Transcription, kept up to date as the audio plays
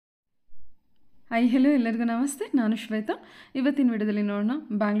Hi hello ಎಲ್ಲರಿಗೂ ನಮಸ್ತೆ. ನಾನು ಶ್ವೇತಾ. ಇವತ್ತಿನ ವಿಡಿಯೋದಲ್ಲಿ ನೋಡೋಣ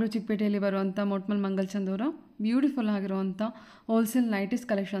ಬ್ಯಾಂಗ್ಳೂರ್ ಚಿಕ್ಕಪೇಟೆಯಲ್ಲಿ ಬರುವಂಥ MotmalMangalchand ಅವರ ಬ್ಯೂಟಿಫುಲ್ ಆಗಿರುವಂಥ ಹೋಲ್ಸೇಲ್ ನೈಟೀಸ್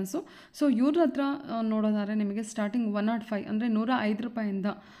ಕಲೆಕ್ಷನ್ಸು. ಸೊ ಇವ್ರ ಹತ್ರ ನೋಡೋದಾದ್ರೆ ನಿಮಗೆ ಸ್ಟಾರ್ಟಿಂಗ್ 105 ಅಂದರೆ 105 ರೂಪಾಯಿಂದ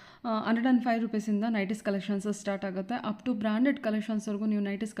 105 ರೂಪೀಸಿಂದ ನೈಟೀಸ್ ಕಲೆಕ್ಷನ್ಸ್ ಸ್ಟಾರ್ಟ್ ಆಗುತ್ತೆ. ಅಪ್ ಟು ಬ್ರ್ಯಾಂಡೆಡ್ ಕಲೆಕ್ಷನ್ಸ್ವರೆಗೂ ನೀವು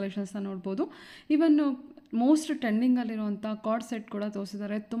ನೈಟೀಸ್ ಕಲೆಕ್ಷನ್ಸ್ನ ನೋಡ್ಬೋದು. ಇವನ್ ಮೋಸ್ಟ್ ಟ್ರೆಂಡಿಂಗಲ್ಲಿರುವಂಥ ಕಾರ್ಡ್ ಸೆಟ್ ಕೂಡ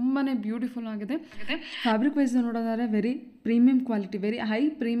ತೋರಿಸಿದ್ದಾರೆ. ತುಂಬಾ ಬ್ಯೂಟಿಫುಲ್ ಆಗಿದೆ. ಫ್ಯಾಬ್ರಿಕ್ ವೈಸ್ ನೋಡೋದಾದ್ರೆ very premium quality, very high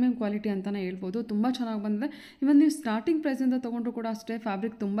premium quality ಅಂತಲೇ ಹೇಳ್ಬೋದು. ತುಂಬ ಚೆನ್ನಾಗಿ ಬಂದಿದೆ. ಇವನ್ ನೀವು ಸ್ಟಾರ್ಟಿಂಗ್ ಪ್ರೈಸಿಂದ ತೊಗೊಂಡ್ರು ಕೂಡ ಅಷ್ಟೇ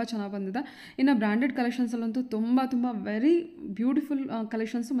ಫ್ಯಾಬ್ರಿಕ್ ತುಂಬ ಚೆನ್ನಾಗಿ ಬಂದಿದೆ. ಇನ್ನು ಬ್ರ್ಯಾಂಡೆಡ್ ಕಲೆಕ್ಷನ್ಸಲ್ಲಂತೂ ತುಂಬ ವೆರಿ ಬ್ಯೂಟಿಫುಲ್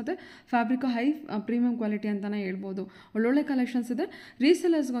ಕಲೆಕ್ಷನ್ಸು ಮತ್ತು ಫ್ಯಾಬ್ರಿಕ್ ಹೈ ಪ್ರೀಮಿಯಂ ಕ್ವಾಲಿಟಿ ಅಂತಲೇ ಹೇಳ್ಬೋದು. ಒಳ್ಳೊಳ್ಳೆ ಕಲೆಕ್ಷನ್ಸ್ ಇದೆ.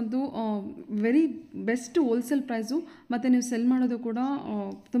 ರೀಸೆಲರ್ಸ್ಗಂತೂ ವೆರಿ ಬೆಸ್ಟ್ ಹೋಲ್ಸೇಲ್ ಪ್ರೈಸು ಮತ್ತು ನೀವು ಸೆಲ್ ಮಾಡೋದು ಕೂಡ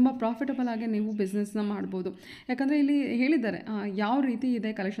ತುಂಬ ಪ್ರಾಫಿಟಬಲ್ ಆಗಿ ನೀವು ಬಿಸ್ನೆಸ್ನ ಮಾಡ್ಬೋದು. ಯಾಕಂದರೆ ಇಲ್ಲಿ ಹೇಳಿದ್ದಾರೆ ಯಾವ ರೀತಿ ಇದೆ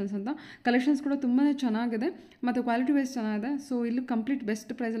ಕಲೆಕ್ಷನ್ಸ್ ಅಂತ. ಕಲೆಕ್ಷನ್ಸ್ ಕೂಡ ತುಂಬಾ ಚೆನ್ನಾಗಿದೆ ಮತ್ತು ಕ್ವಾಲಿಟಿ ವೈಸ್ ಚೆನ್ನಾಗಿದೆ. ಸೊ ಇಲ್ಲಿ ಕಂಪ್ಲೀಟ್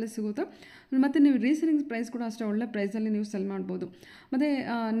ಬೆಸ್ಟ್ ಪ್ರೈಸಲ್ಲಿ ಸಿಗುತ್ತೆ. ಮತ್ತು ನೀವು ರೀಸೇಲಿಂಗ್ ಪ್ರೈಸ್ ಕೂಡ ಅಷ್ಟೇ ಒಳ್ಳೆ ಪ್ರೈಸಲ್ಲಿ ನೀವು ಸೆಲ್ ಮಾಡ್ಬೋದು. ಮತ್ತು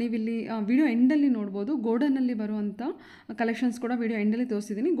ನೀವಿಲ್ಲಿ ವಿಡಿಯೋ ಎಂಡಲ್ಲಿ ನೋಡ್ಬೋದು. ಗೋಡನಲ್ಲಿ ಬರುವಂಥ ಕಲೆಕ್ಷನ್ಸ್ ಕೂಡ ವಿಡಿಯೋ ಎಂಡಲ್ಲಿ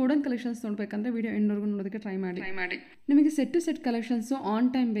ತೋರಿಸಿದ್ದೀನಿ. ಗೋಡನ್ ಕಲೆಕ್ಷನ್ಸ್ ನೋಡಬೇಕಂದ್ರೆ ವಿಡಿಯೋ ಎಂಡ್ವರೆಗೂ ನೋಡೋದಕ್ಕೆ ಟ್ರೈ ಮಾಡಿ. ನಿಮಗೆ set to set collections on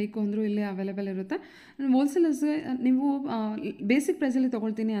time ಬೇಕು ಅಂದರೂ ಇಲ್ಲಿ ಅವೈಲೇಬಲ್ ಇರುತ್ತೆ. ಹೋಲ್ಸೇಲರ್ಸ್ಗೆ ನೀವು ಬೇಸಿಕ್ ಪ್ರೈಸಲ್ಲಿ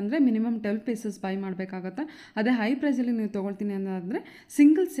ತೊಗೊಳ್ತೀನಿ ಅಂದರೆ ಮಿನಿಮಮ್ 12 ಪೀಸಸ್ ಬೈ ಮಾಡಬೇಕಾಗತ್ತೆ. ಅದೇ ಹೈ ಪ್ರೈಸಲ್ಲಿ ನೀವು ತೊಗೊಳ್ತೀನಿ ಅನ್ನೋದಾದರೆ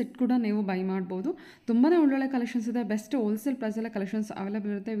ಸಿಂಗಲ್ ಸೆಟ್ ಕೂಡ ನೀವು ಬೈ ಮಾಡ್ಬೋದು. ತುಂಬಾ ಒಳ್ಳೊಳ್ಳೆ ಕಲೆಕ್ಷನ್ಸ್ ಇದೆ. ಬೆಸ್ಟ್ ಹೋಲ್ಸೇಲ್ ಪ್ರೈಸಲ್ಲೇ ಕಲೆಕ್ಷನ್ಸ್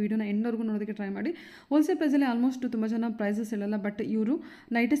ಅವೈಲೇಬಲ್ ಇರುತ್ತೆ. ವಿಡಿಯೋನ ಎಂಡ್ವರೆಗೂ ನೋಡೋದಕ್ಕೆ ಟ್ರೈ ಮಾಡಿ. ಹೋಲ್ಸೇಲ್ ಪ್ರೈಸಲ್ಲಿ ಆಲ್ಮೋಸ್ಟ್ ತುಂಬ ಜನ ಪ್ರೈಸಸ್ ಹೇಳಲ್ಲ, ಬಟ್ ಇವರು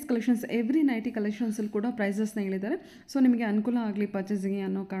ನೈಟೀಸ್ ಕಲೆಕ್ಷನ್ಸ್ ಎವ್ರಿ ನೈಟಿ ಕಲೆಕ್ಷನ್ಸಲ್ಲಿ ಕೂಡ ಪ್ರೈಸಸ್ನ ಹೇಳಿದ್ದಾರೆ. ಸೊ ನಿಮಗೆ ಅನುಕೂಲ ಆಗಲಿ ಪರ್ಚೇಸಿಂಗ್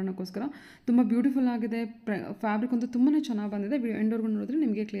ಅನ್ನೋ ಕಾರಣಕ್ಕೋಸ್ಕರ ತುಂಬ ಬ್ಯೂಟಿಫುಲ್ ಆಗಿದೆ. ಫ್ಯಾಬ್ರಿಕ್ ಅಂತೂ ತುಂಬಾ ಚೆನ್ನಾಗಿ ಬಂದಿದೆ. ವಿಡಿಯೋ ಎಂಡ್ವರೆಗೂ ನೋಡಿದ್ರೆ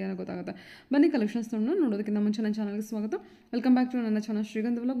ನಿಮಗೆ ಕ್ಲಿಯರ್ ಗೊತ್ತಾಗುತ್ತೆ. ಬನ್ನಿ ಕಲೆಕ್ಷನ್ಸ್ ನೋಡೋದಕ್ಕಿಂತ ಮುಂಚೆ ನನ್ನ ಚಾನಲ್ಗೆ ಸ್ವಾಗತ. ವೆಲ್ಕಮ್ ಬ್ಯಾಕ್ ಟು ನನ್ನ ಚಾನಲ್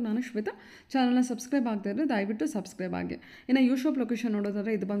Shrigandhavlog. ನಾನು ಶ್ವೇತಾ. ಚಾನಲ್ನ ಸಬ್ಸ್ಕ್ರೈಬ್ ಆಗದೆ ಇದ್ದರೆ ದಯವಿಟ್ಟು ಸಬ್ಸ್ಕ್ರೈಬ್ ಆಗಿ. ಇನ್ನು ಯೂ ಶಾಪ್ ಲೊಕೇಶನ್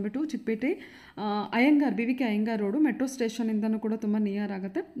ನೋಡೋದಾದ್ರೆ ಇದು ಬಂದುಬಿಟ್ಟು Chickpet Iyengar BVK Iyengar road metro ಸ್ಟೇಷನಿಂದನೂ ಕೂಡ ತುಂಬ ನಿಯರ್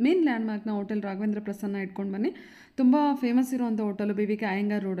ಆಗುತ್ತೆ. Main land ಮಾರ್ಕ್ನ hotel Raghavendra Prasanna ಇಟ್ಕೊಂಡು ಬನ್ನಿ. ತುಂಬ ಫೇಮಸ್ ಇರುವಂಥ ಹೋಟೆಲು BVK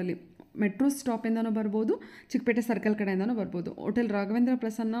ಅಯ್ಯಂಗಾರ್ ರೋಡಲ್ಲಿ. ಮೆಟ್ರೋ ಸ್ಟಾಪಿಂದನೂ ಬರ್ಬೋದು, ಚಿಕ್ಕಪೇಟೆ ಸರ್ಕಲ್ ಕಡೆಯಿಂದನೂ ಬರ್ಬೋದು. ಹೋಟೆಲ್ ರಾಘವೇಂದ್ರ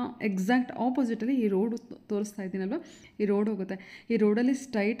ಪ್ರಸನ್ನ ಎಕ್ಸಾಕ್ಟ್ ಆಪೋಸಿಟಲ್ಲಿ ಈ ರೋಡ್ ತೋರಿಸ್ತಾ ಇದ್ದೀನಲ್ವ, ಈ ರೋಡ್ ಹೋಗುತ್ತೆ. ಈ ರೋಡಲ್ಲಿ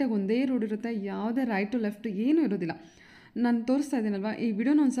ಸ್ಟ್ರೈಟಾಗಿ ಒಂದೇ ರೋಡ್ ಇರುತ್ತೆ. ಯಾವುದೇ ರೈಟ್ ಟು ಲೆಫ್ಟ್ ಏನೂ ಇರೋದಿಲ್ಲ. ನಾನು ತೋರಿಸ್ತಾ ಇದ್ದೀನಲ್ವ, ಈ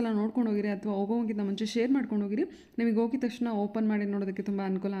ವಿಡಿಯೋನ ಒಂದ್ಸಲ ನೋಡ್ಕೊಂಡು ಹೋಗಿರಿ ಅಥವಾ ಹೋಗೋಕ್ಕಿಂತ ಮುಂಚೆ ಶೇರ್ ಮಾಡ್ಕೊಂಡು ಹೋಗಿರಿ. ನಿಮಗೆ ಹೋಗಿದ ತಕ್ಷಣ ಓಪನ್ ಮಾಡಿ ನೋಡೋದಕ್ಕೆ ತುಂಬ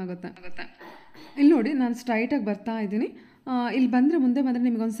ಅನುಕೂಲ ಆಗುತ್ತೆ. ಇಲ್ಲಿ ನೋಡಿ, ನಾನು ಸ್ಟ್ರೈಟಾಗಿ ಬರ್ತಾ ಇದ್ದೀನಿ. ಇಲ್ಲಿ ಮುಂದೆ ಬಂದರೆ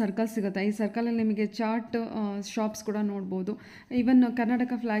ನಿಮಗೊಂದು ಸರ್ಕಲ್ ಸಿಗುತ್ತೆ. ಈ ಸರ್ಕಲಲ್ಲಿ ನಿಮಗೆ ಚಾಟ್ ಶಾಪ್ಸ್ ಕೂಡ ನೋಡ್ಬೋದು. ಈವನ್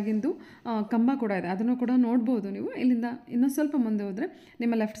ಕರ್ನಾಟಕ ಫ್ಲ್ಯಾಗಿಂದು ಕಂಬ ಕೂಡ ಇದೆ, ಅದನ್ನು ಕೂಡ ನೋಡ್ಬೋದು ನೀವು. ಇಲ್ಲಿಂದ ಇನ್ನೊಂದು ಸ್ವಲ್ಪ ಮುಂದೆ ಹೋದರೆ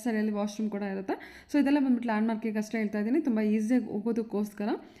ನಿಮ್ಮ ಲೆಫ್ಟ್ ಸೈಡಲ್ಲಿ ವಾಶ್ರೂಮ್ ಕೂಡ ಇರುತ್ತೆ. ಸೊ ಇದೆಲ್ಲ ಬಂದ್ಬಿಟ್ಟು ಲ್ಯಾಂಡ್ ಮಾರ್ಕಿಗೆ ಅಷ್ಟೇ ಹೇಳ್ತಾ ಇದ್ದೀನಿ, ತುಂಬ ಈಸಿಯಾಗಿ ಹೋಗೋದಕ್ಕೋಸ್ಕರ.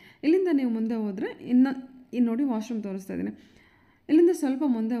 ಇಲ್ಲಿಂದ ನೀವು ಮುಂದೆ ಹೋದರೆ ಇನ್ನು ನೋಡಿ ವಾಶ್ರೂಮ್ ತೋರಿಸ್ತಾ ಇದ್ದೀನಿ. ಇಲ್ಲಿಂದ ಸ್ವಲ್ಪ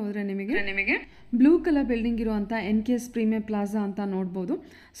ಮುಂದೆ ಹೋದರೆ ನಿಮಗೆ ಬ್ಲೂ ಕಲರ್ ಬಿಲ್ಡಿಂಗ್ ಇರುವಂಥ NKS ಪ್ರೀಮಿಯರ್ ಪ್ಲಾಜಾ ಅಂತ ನೋಡ್ಬೋದು.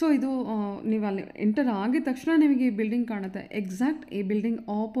 ಸೊ ಇದು ನೀವು ಅಲ್ಲಿ ಎಂಟರ್ ಆಗಿದ ತಕ್ಷಣ ನಿಮಗೆ ಈ ಬಿಲ್ಡಿಂಗ್ ಕಾಣುತ್ತೆ. ಎಕ್ಸಾಕ್ಟ್ ಈ ಬಿಲ್ಡಿಂಗ್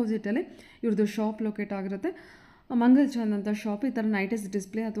ಆಪೋಸಿಟಲ್ಲಿ ಇವ್ರದ್ದು ಶಾಪ್ ಲೊಕೇಟ್ ಆಗಿರುತ್ತೆ. ಮಂಗಲ್ಚಂದ್ ಅಂತ ಶಾಪ್. ಈ ಥರ ನೈಟೀಸ್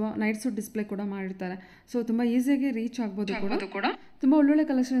ಡಿಸ್ಪ್ಲೇ ಅಥವಾ ನೈಟ್ಸೂಟ್ ಡಿಸ್ಪ್ಲೇ ಕೂಡ ಮಾಡಿರ್ತಾರೆ. ಸೊ ತುಂಬ ಈಸಿಯಾಗಿ ರೀಚ್ ಆಗ್ಬೋದು ಕೂಡ. ತುಂಬ ಒಳ್ಳೊಳ್ಳೆ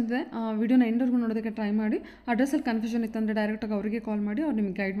ಕಲೆಕ್ಷನ್ ಇದೆ. ವಿಡಿಯೋನ ಎಂಡ್ವರೆಗೂ ನೋಡೋದಕ್ಕೆ ಟ್ರೈ ಮಾಡಿ. ಅಡ್ರೆಸ್ಸಲ್ಲಿ ಕನ್ಫ್ಯೂಷನ್ ಇತ್ತಂದರೆ ಡೈರೆಕ್ಟಾಗಿ ಅವರಿಗೆ ಕಾಲ್ ಮಾಡಿ, ಅವ್ರು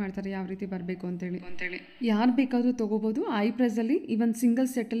ನಿಮಗೆ ಗೈಡ್ ಮಾಡ್ತಾರೆ ಯಾವ ರೀತಿ ಬರಬೇಕು ಅಂತೇಳಿ. ಯಾರು ಬೇಕಾದರೂ ತೊಗೋಬೋದು. ಹೈ ಪ್ರೈಸಲ್ಲಿ ಈವನ್ ಸಿಂಗಲ್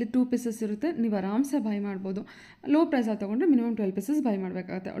ಸೆಟ್ಟಲ್ಲಿ 2 ಪೀಸಸ್ ಇರುತ್ತೆ. ನೀವು ಆರಾಮ್ಸೆ ಬೈ ಮಾಡ್ಬೋದು. ಲೋ ಪ್ರೈಸಲ್ಲಿ ತೊಗೊಂಡ್ರೆ ಮಿನಿಮಮ್ 12 ಪೀಸಸ್ ಬೈ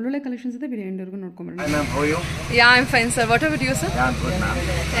ಮಾಡಬೇಕಾಗುತ್ತೆ. ಒಳ್ಳೊಳ್ಳೆ ಕಲೆಕ್ಷನ್ಸ್ ಇದೆ. Video ಎಂಡ್ವರೆಗೂ ನೋಡ್ಕೊಂಡ್ಬರ್ರಿ. I am fine sir. What about you sir?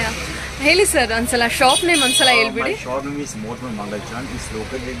 ಹೇಳಿ ಸರ್, ಒಂದ್ಸಲ ಶಾಪ್ ನೇಮ್ ಒಂದ್ಸಲ ಹೇಳ್ಬಿಡಿ. Shop name is MotmalMangalchand. Is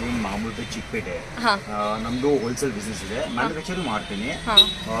ಲೋಕೇಟೆಡ್ in Mamulpet, Chickpet. ನಮ್ದು ಹೋಲ್ಸೇಲ್ ಬಿಸ್ನೆಸ್ ಇದೆ, ಮ್ಯಾನುಫ್ಯಾಕ್ಚರಿಂಗ್ ಮಾಡ್ತೀನಿ.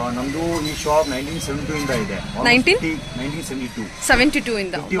 ನಮ್ದು ಈ ಶಾಪ್ 1972 ಇಂದ ಇದೆ. 1972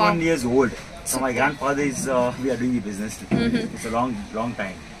 ಇಂದ 51 years old. So my grandfather is we are doing the business. It's a long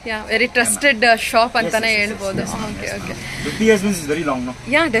time. Yeah, very trusted shop ಅಂತಾನೆ ಹೇಳ್ಬೋದು. Okay. 50 years means very long, no?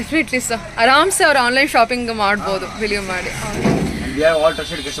 Yeah, definitely sir. ಆರಾಮ್ಸೆ ಅವ್ರು ಆನ್ಲೈನ್ ಶಾಪಿಂಗ್ ಮಾಡ್ಬೋದು, believe ಮಾಡಿ. And we have all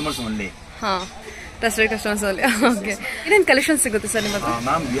trusted customers only. Trusted customers ಅಲ್ಲಿ. Okay, ಏನೇನು collection ಸಿಗುತ್ತೆ sir ನಿಮ್ಮ ಹತ್ರ?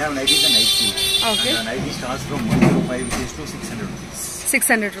 Ma'am, we have Nighty and Nightsuit. Okay. And Nighty starts from 105 rupees to 600 rupees.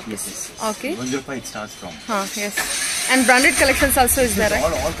 600 rupees. Yes. Okay. 105 it starts from. Yes. And branded collections also is there, right?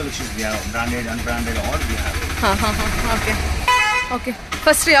 All collections we have, branded, unbranded, all we have. Okay.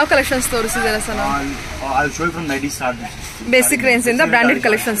 First ಯಾವ collections ತೋರಿಸಿದ್ದೀರಾ sir? I'll show you from Nighty start. Basic range ಇಂದ branded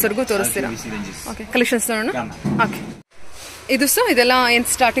collections ವರೆಗೂ ತೋರಿಸ್ತೀರಾ? Okay, collections ನೋಡೋಣ. Okay, ಇದು sir ಇದೆಲ್ಲ ಏನು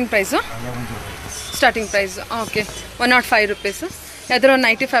starting price? Starting price okay 105 rupees. ಯಾವ್ದಾರ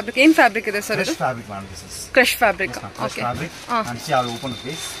nighty fabric, ಏನು fabric ಇದೆ ಸರ್ ಇದು? Crush fabric. ಓಕೆ,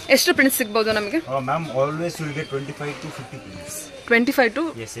 ಎಷ್ಟು ಪ್ರಿಂಟ್ಸ್ ಸಿಗ್ಬೋದು ನಮಗೆ? Ma'am always you will get 25 to 50 prints. 25 to?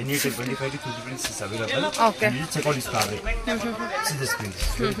 Yes, any 25 to 50 prints is available. Okay. And you check out this fabric. See this print.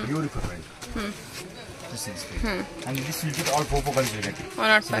 Very beautiful print. This is print. And this will get all 4 colors you get.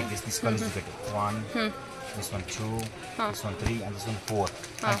 105. Like this colors you get. 1, this one 2, this one 3, and this one 4.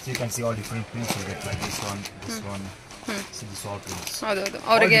 And so you can see all different prints you get, like this one, this one. See this all prints. ಹೌದು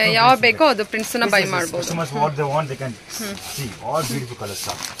ಅವರಿಗೆ ಯಾವ ಬೇಕೋ ಅದು prints ನ by ಮಾಡಬಹುದು. Customers what they want they can see all beautiful colors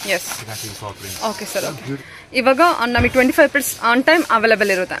are. Yes. You can see this all prints. Okay sir. ಇವಾಗ ನಮಗೆ 25 prints on time available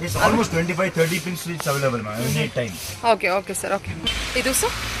ಇರುತ್ತೆ. It's almost 25-30 prints is available ma'am any time. Okay sir. Okay. ಇದು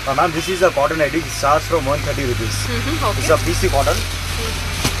sir? Ma'am, this is a cotton ID. It starts from 130 rupees. Okay. It's a PC cotton.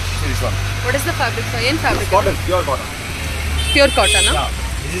 See this one. What is the fabric sir? ಏನು fabric? Cotton, pure cotton. Pure cotton. Yeah.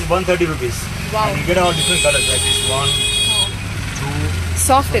 This is 130 rupees. Wow. And you get all different colors like this 1, 2,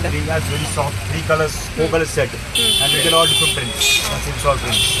 Soft ಇದೆ. 3. That's very soft. 3 colors, 4 colors set. And you get all different prints. That's it's all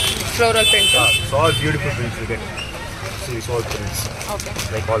prints. Floral print. Yeah, it's all beautiful prints you get. See, it's all prints. Okay.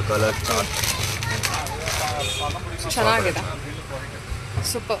 Like all colors. ಚೆನ್ನಾಗಿದೆ.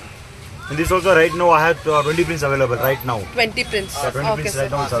 Super. And this also right now I have 20 prints available right now. 20 prints. Yeah, 20 Okay prints sir.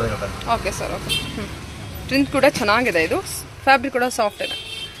 right now is available. Okay sir. Okay. Print ಕೂಡ ಚೆನ್ನಾಗಿದೆ ಇದು. Fabric ಕೂಡ soft ಇದೆ.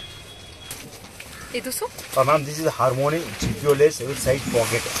 ಇದು sir? Ma'am, this is a harmony GPO lace with side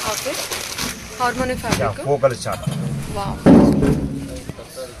pocket. Okay. Harmony fabric. Yeah, 4 color chart. Wow.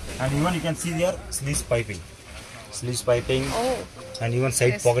 And even you can see there sleeves piping. Sleeves piping. Oh. And even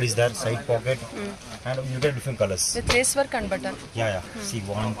side pocket is there, side pocket. And you get different colors. With lace work and button. Yeah. See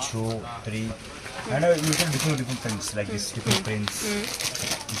 1, 2, 3. And you get different prints like this, different prints.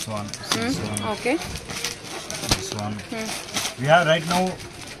 This one, this one. Okay. This one. We have right now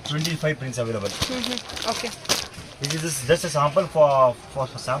 25 prints available. Okay. This is just a sample for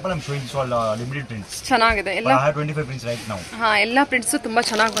sample. I'm showing this all limited prints. ಚೆನ್ನಾಗಿದೆ ಎಲ್ಲ. I have 25 prints right now. ಎಲ್ಲ prints ತುಂಬಾ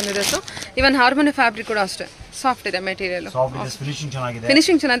ಚೆನ್ನಾಗಿ ಬಂದಿದೆ sir. ಇವನ್ harmony fabric ಕೂಡ ಅಷ್ಟೇ soft ಇದೆ material. Soft is finishing ಚೆನ್ನಾಗಿದೆ.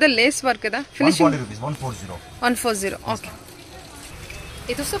 ಫಿನಿಶಿಂಗ್ ಚೆನ್ನಾಗಿದೆ, ಲೇಸ್ ವರ್ಕ್ ಇದೆ. Finishing 140 rupees, 140. 140. Okay.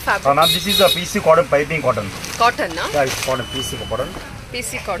 ಇದು sir fabric. Now this is a PC cotton piping cotton. Cotton ನಾ? Yeah, it's cotton PC cotton.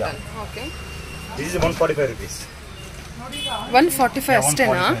 PC cotton. Okay. This is 145 rupees. 145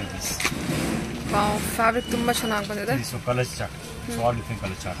 ಅಷ್ಟೇನಾ? 145 rupees. Wow, fabric ತುಂಬಾ ಚೆನ್ನಾಗಿ ಬಂದಿದೆ. This is color chart. So all different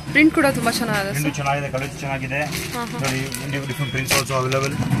color chart. Print ಕೂಡ ತುಂಬಾ ಚೆನ್ನಾಗಿದೆ. Print ಚೆನ್ನಾಗಿದೆ, colour ಚೆನ್ನಾಗಿದೆ. ನೋಡಿ, different prints also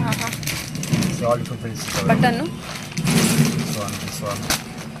available. So all different prints. Button This one.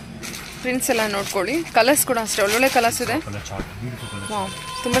 Prints ಎಲ್ಲ ನೋಡ್ಕೊಳ್ಳಿ. ಕಲರ್ಸ್ ಕೂಡ ಅಷ್ಟೇ ಒಳ್ಳೊಳ್ಳೆ ಕಲರ್ಸ್ ಇದೆ. Color chart, beautiful color. Wow,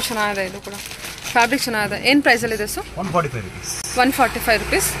 ತುಂಬಾ ಚೆನ್ನಾಗಿದೆ ಇದು ಕೂಡ. ಫ್ಯಾಬ್ರಿಕ್ ಚೆನ್ನಾಗಿದೆ. ಏನು ಪ್ರೈಸ್ ಅಲ್ಲಿ ಇದೆ ಸರ್? 145 rupees. 145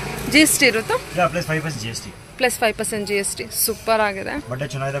 rupees. GST ಇರುತ್ತಾ? Yeah, plus 5% GST. Plus 5% GST. Super ಆಗಿದೆ. ಬಟ್ಟೆ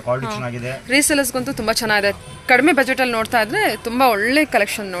ಚೆನ್ನಾಗಿದೆ, ಕ್ವಾಲಿಟಿ ಚೆನ್ನಾಗಿದೆ. ರೀಸೇಲರ್ಸ್ಗಂತೂ ತುಂಬಾ ಚೆನ್ನಾಗಿದೆ. ಕಡಿಮೆ ಬಜೆಟ್ ಅಲ್ಲಿ ನೋಡ್ತಾ ಇದ್ರೆ ತುಂಬಾ ಒಳ್ಳೆ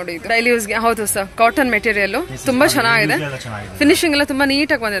ಕಲೆಕ್ಷನ್ ನೋಡಿ ಇದು. ಡೈಲಿ ಯೂಸ್ಗೆ. ಹೌದು ಸರ್, ಕಾಟನ್ ಮೆಟೀರಿಯಲ್ ತುಂಬಾ ಚೆನ್ನಾಗಿದೆ. ಫಿನಿಶಿಂಗ್ ಎಲ್ಲ ತುಂಬಾ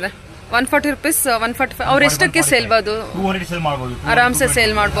ನೀಟಾಗಿ ಬಂದಿದೆ. 140 rupees, 145. ಅವ್ರು ಎಷ್ಟಕ್ಕೆ ಸೇಲ್ ಮಾಡೋದು? 200 ಸೇಲ್ ಮಾಡಬಹುದು. ಆರಾಮ್ಸೆ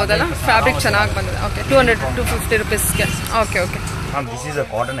ಸೇಲ್ ಮಾಡಬಹುದಲ್ಲ. ಫ್ಯಾಬ್ರಿಕ್ ಚೆನ್ನಾಗಿ ಬಂದಿದೆ. Okay, 200 to 250 rupeesಗೆ. Okay. Ma'am, this is a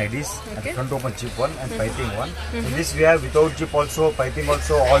cotton IDs. Okay. Front open zip one and piping one. In this we have without zip also, piping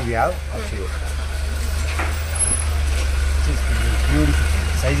also, all we have. Actually. Beautiful.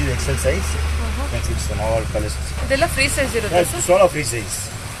 Size is XL size. Can see some all colors. ಇದೆಲ್ಲ free size ಇರುತ್ತೆ. Yes, it's all of free size.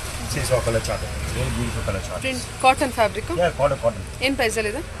 See this all color chart. Very beautiful color chart. Print cotton fabric. Yeah, cotton. ಏನು price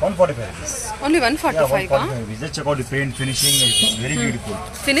ಅಲ್ಲಿ ಇದೆ? 145 rupees. Only 145. Yeah, 145 rupees. Just check out the paint finishing. It's very beautiful.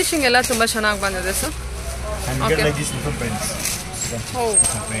 Finishing ಎಲ್ಲ ತುಂಬಾ ಚೆನ್ನಾಗಿ ಬಂದಿದೆ sir. And you get like these different prints. Oh.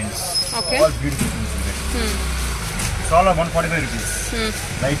 Different prints. Okay. All beautiful prints you get. It's all of 145 rupees.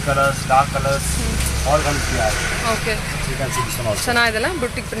 Light colors, dark colors, all colors we have. Okay. So you can see this one also. ಚೆನ್ನಾಗಿದೆಲ್ಲ,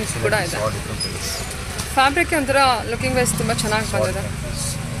 ಬುಟ್ಟಿಕ್ prints ಕೂಡ ಇದೆ. All different prints. Fabric ಒಂಥರ looking wise ತುಂಬಾ ಚೆನ್ನಾಗಿ ಬಂದಿದೆ.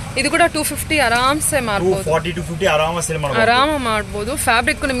 ಇದು ಕೂಡ 250 ಆರಾಮ್ಸೆ ಮಾಡಬಹುದು. 240 to 50 ಆರಾಮ ಸೇಲ್ ಮಾಡಬಹುದು. ಆರಾಮ ಮಾಡಬಹುದು.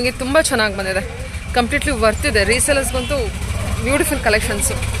 ಫ್ಯಾಬ್ರಿಕ್ ನಿಮಗೆ ತುಂಬಾ ಚೆನ್ನಾಗಿ ಬಂದಿದೆ. ಕಂಪ್ಲೀಟ್ಲಿ ವರ್ತ್ ಇದೆ. ರೀಸೇಲರ್ಸ್ಗಂತೂ ಬ್ಯೂಟಿಫುಲ್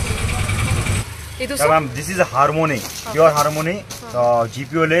ಕಲೆಕ್ಷನ್ಸ್. ಇದು sir ma'am, this is a harmony, pure harmony,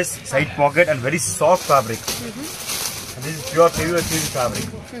 GPO lace, side pocket and very soft fabric. This is pure fabric.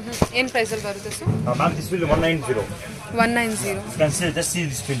 ಏನು ಪ್ರೈಸ್ ಅಲ್ಲಿ ಬರುತ್ತೆ sir? Ma'am, this will 190. 190. You can see, just see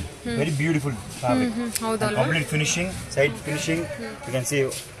this fill. Very beautiful fabric. ಹೌದಲ್ಲ? Complete finishing, side finishing. You can see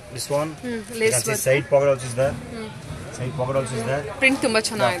this one. You Lace can see work. side pocket also is there. Side pocket also is there. Print ತುಂಬಾ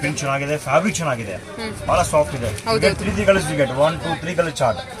ಚೆನ್ನಾಗಿದೆ. Print ಚೆನ್ನಾಗಿದೆ, fabric ಚೆನ್ನಾಗಿದೆ. ಬಹಳ soft ಇದೆ. ಹೌದು. 3 colors you get. 1, 2, 3 color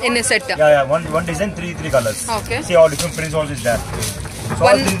chart. In set. Yeah, one design, 3 colors. Okay. See all different prints also is there. So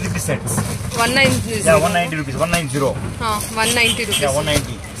all 3 sets. 190. Yeah, 190 rupees, 190. 190 rupees. Yeah,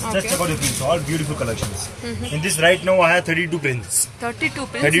 190. Okay. Just check out the prints, all beautiful collections. In this right now I have 32 prints. 32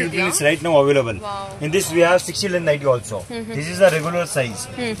 prints. 32 prints right now available. Wow. In this we have 60 and 90 also. This is a regular size.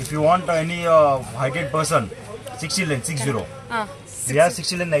 If you want any heighted person, 60 length 60. We have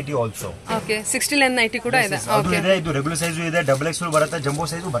 60 length nighty also. Okay, 60 length nighty kuda ide. Okay. Idu regular size ide, double XL baratte, jumbo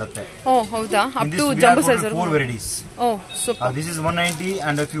size baratte. Oh, howda? Up to jumbo size. 4 varieties. Oh, super. This is 190,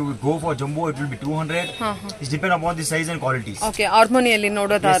 and if you go for jumbo, it will be 200. It depends upon the size and qualities. Okay, harmony alli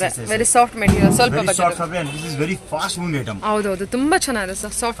nododare. Very soft material. Very soft fabric, and this is very fast moving item. ಹೌದು ತುಂಬಾ ಚೆನ್ನಾಗಿದೆ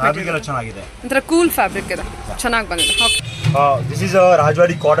sir. Soft fabric ಎಲ್ಲ ಚೆನ್ನಾಗಿದೆ. ಒಂತರ cool fabric ಇದೆ. ಚೆನ್ನಾಗಿ ಬಂದಿದೆ. Okay. This is a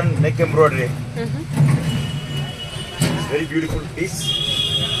Rajwadi cotton neck embroidery. Very beautiful piece.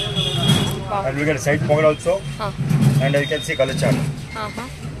 Wow. And we get a side pocket also. And you can see color chart.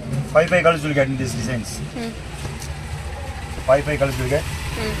 5 colors will get in these designs. 5 colors will get.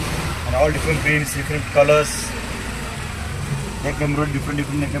 And all different prints, different colors. Neck embroidery,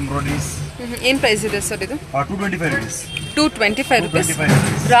 different neck embroideries. ಏನು price ಇದೆ sir ಇದು? 225 rupees. 225 rupees.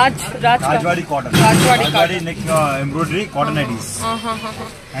 Rajwadi cotton. Rajwadi neck embroidery cotton nighties.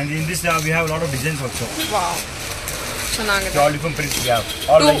 And in this we have a lot of designs also. Wow. ಚೆನ್ನಾಗಿದೆ. All different prints we have.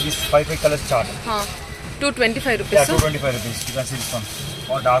 All like this 5 colors chart. 225 rupees. Yeah, 225 rupees. You can see this one.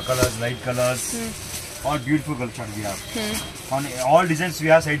 All dark colors, light colors. All beautiful color chart we have. On all designs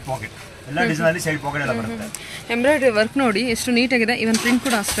we have side pocket. ಎಲ್ಲ design ಅಲ್ಲಿ side packet ಎಲ್ಲ ಬರುತ್ತೆ. Embroidery work ನೋಡಿ ಎಷ್ಟು neat ಆಗಿದೆ. ಇವನ್ print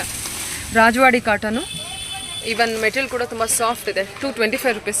ಕೂಡ ಅಷ್ಟೇ. Rajwadi cotton. ಇವನ್ material ಕೂಡ ತುಂಬಾ ಸಾಫ್ಟ್ ಇದೆ.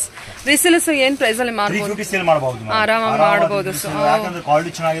 225 ರೂಪೀಸ್. ರೀಸೇಲರ್ಸ್ ಏನು ಪ್ರೈಸ್ ಅಲ್ಲಿ ಮಾರಬಹುದು? 350 ಸೇಲ್ ಮಾಡಬಹುದು. ಆರಾಮಾಗಿ ಮಾಡಬಹುದು. ಯಾಕಂದ್ರೆ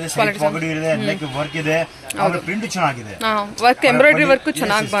ಕ್ವಾಲಿಟಿ ಚೆನ್ನಾಗಿದೆ, ಸೈಡ್ ಪಾಕೆಟ್ ಇದೆ, ನೆಕ್ ವರ್ಕ್ ಇದೆ, ಆಮೇಲೆ ಪ್ರಿಂಟ್ ಚೆನ್ನಾಗಿದೆ. ವರ್ಕ್ ಎಂಬ್ರಾಯ್ಡರಿ ವರ್ಕ್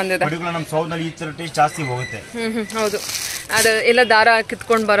ಚೆನ್ನಾಗಿ ಬಂದಿದೆ. ಪರ್ಟಿಕ್ಯುಲರ್ ನಮ್ಮ ಸೌತ್ ನಲ್ಲಿ ಈ ತರ ಟೇಸ್ಟ್ ಜಾಸ್ತಿ ಹೋಗುತ್ತೆ. ಹೌದು. ಅದು ಎಲ್ಲ ದಾರ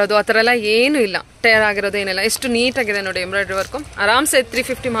ಕಿತ್ಕೊಂಡು ಬರೋದು ಆ ಥರ ಎಲ್ಲ ಏನೂ ಇಲ್ಲ. ಟೇರ್ ಆಗಿರೋದು ಏನಿಲ್ಲ. ಎಷ್ಟು ನೀಟ್ ಆಗಿದೆ ನೋಡಿ ಎಂಬ್ರಾಯ್ಡರಿ ವರ್ಕು. ಆರಾಮ್ಸೆ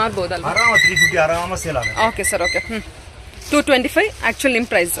 350 ಮಾರ್ಬೋದಲ್ವಾ? ಆರಾಮ 350 ಆರಾಮ ಸೇಲ್ ಆಗುತ್ತೆ. Okay sir, okay. 225 ಆಕ್ಚುಲಿ ನಿಮ್ಮ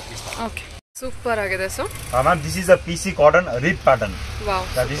ಪ್ರೈಸ್. ಓಕೆ, ಸೂಪರ್ ಆಗಿದೆ. So ma'am, this is a PC cotton rib pattern. Wow.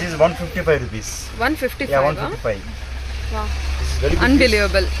 This is 155 rupees. 155. Yeah, 155. Wow,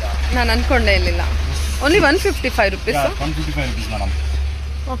 unbelievable. ನಾನು ಅನ್ಕೊಂಡೇ ಇರಲಿಲ್ಲ. Only 155 rupees. 155 rupees madam.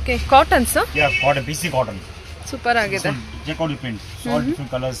 Okay, cotton sir? Yeah, cotton, PC cotton. Super ಆಗಿದೆ. Check out the print. All different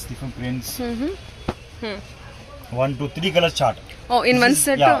colors, different prints. 1 2 3 colors chart. Oh, in one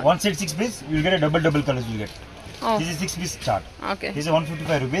set? Yeah, one set 6 piece. You will get a double colors. You will get. Oh. This is 6 piece chart. Okay. This is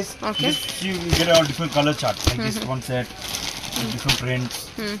 155 rupees. Okay. This you will get all different color chart. Like this one set, different prints.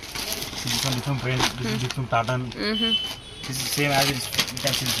 This one different prints. This is different pattern. This is same as it. You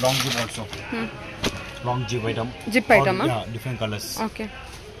can see this long zip also. Long zip item. Zip item. Yeah, different colors. Okay.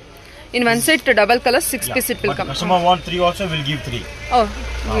 In one set, double colors, 6 piece it will come. Customer want 3 also, will give 3. Oh,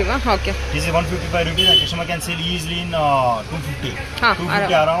 give okay. This is 155 rupees. And customer can sell easily in 250.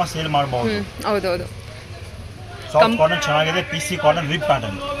 250 ಆರಾಮ sale ಮಾಡಬಹುದು. ಹೌದು. Soft cotton ಚೆನ್ನಾಗಿದೆ. PC cotton rib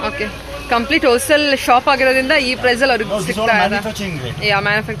pattern. Okay. Complete wholesale shop ಆಗಿರೋದ್ರಿಂದ ಈ price ಅಲ್ಲಿ ಅವರಿಗೆ ಸಿಗ್ತಾ ಇದೆ. Manufacturing rate. ಯಾ,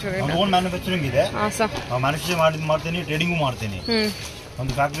 ಮ್ಯಾನುಫ್ಯಾಕ್ಚರಿಂಗ್. ಓನ್ ಮ್ಯಾನುಫ್ಯಾಕ್ಚರಿಂಗ್ ಇದೆ. ಸರ್. ಮ್ಯಾನುಫ್ಯಾಕ್ಚರಿಂಗ್ ಮಾಡ್ತೀನಿ, ಟ್ರೇಡಿಂಗು ಮಾಡ್ತೀನಿ.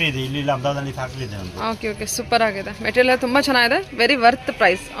 ಒಂದು ಫ್ಯಾಕ್ಟರಿ ಇದೆ ಇಲ್ಲಿ ಅಹಮದಾಬಾದಲ್ಲಿ ಫ್ಯಾಕ್ಟರಿ ಇದೆ ಅಂತ. ಓಕೆ, ಸೂಪರ್ ಆಗಿದೆ. ಮೆಟೀರಿಯಲ್ ತುಂಬಾ ಚೆನ್ನಾಗಿದೆ. Very worth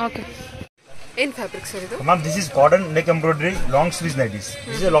price. ಓಕೆ. ಏನ್ ಫ್ಯಾಬ್ರಿಕ್ ಸರ್ ಇದು? Ma'am, this is cotton neck embroidery long sleeves nighties.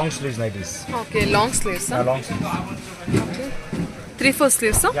 This is long sleeves nighties. Okay, long sleeves. Long sleeves. Okay. 3/4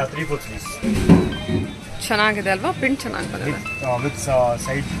 sleeves? Yeah, 3/4 sleeves. ಚೆನ್ನಾಗಿದೆ ಅಲ್ವಾ? Print ಚೆನ್ನಾಗಿ ಬಂದಿದೆ. With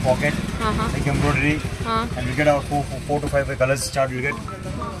side pocket, like embroidery, and you get a 4 to 5 colors chart. You get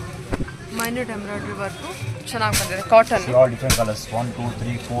minute embroidery work. ಚೆನ್ನಾಗಿ ಬಂದಿದೆ. Cotton. All different colors. 1 2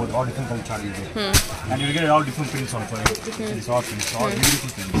 3 4 all different color chart you get. And you get all different prints also. It's all prints, all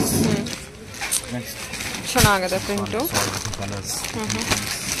beautiful prints. Next. ಚೆನ್ನಾಗಿದೆ print. All different colors.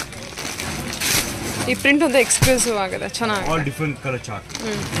 ಈ print ಒಂದು exclusive ಆಗಿದೆ. ಚೆನ್ನಾಗಿದೆ. All different color chart.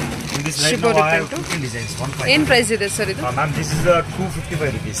 In this right now I have 15 designs. 1.5. ಏನು price ಇದೆ sir ಇದು? Ma'am, this is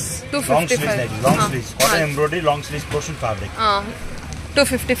 255 rupees. 255. Long sleeves, cotton embroidery, long sleeves, portion fabric.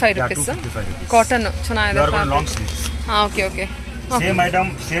 255 rupees. 255 rupees. Cotton ಚೆನ್ನಾಗಿದೆ. Long sleeves. Okay. Same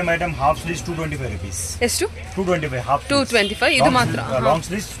item, half sleeves 225 rupees. ಎಷ್ಟು? 225 half. 225 ಇದು ಮಾತ್ರ. Long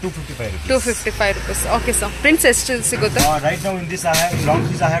sleeves 255 rupees. 255 rupees. Okay sir. Prints ಎಷ್ಟು ಸಿಗುತ್ತೆ? Right now in this I have long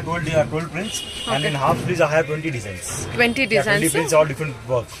sleeves I have 12 prints, and in half sleeves I have 20 designs. 20 designs. 20 prints, all different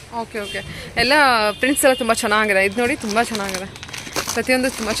work. Okay. ಎಲ್ಲ prints ಎಲ್ಲ ತುಂಬಾ ಚೆನ್ನಾಗಿದೆ. ಇದು ನೋಡಿ ತುಂಬಾ ಚೆನ್ನಾಗಿದೆ.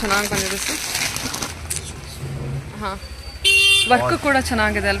 ಪ್ರತಿಯೊಂದು ತುಂಬಾ ಚೆನ್ನಾಗಿ ಬಂದಿದೆ ಸರ್. ವರ್ಕ್ ಕೂಡ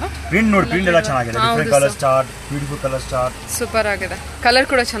ಚೆನ್ನಾಗಿದೆ ಅಲ್ವಾ? ಪ್ರಿಂಟ್ ನೋಡಿ, ಪ್ರಿಂಟ್ ಎಲ್ಲ ಚೆನ್ನಾಗಿದೆ. Different colour chart, beautiful colour chart. Super ಆಗಿದೆ. ಕಲರ್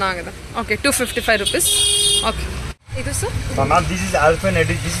ಕೂಡ ಚೆನ್ನಾಗಿದೆ. Okay, 255 rupees. ಓಕೆ. ಇದು sir? Ma'am, this is Alpine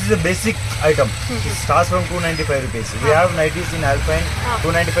Nighty. This is a basic item. It starts from 295 rupees. We have nighties in Alpine.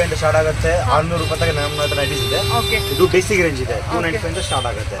 295 ಇಂದ start ಆಗುತ್ತೆ. 600 ರೂಪಾಯಿ ತನಕ ನಮ್ಮ ಹತ್ರ ನೈಟೀಸ್ ಇದೆ. ಓಕೆ. ಇದು ಬೇಸಿಕ್ ರೇಂಜ್ ಇದೆ. 295 ಇಂದ ಸ್ಟಾರ್ಟ್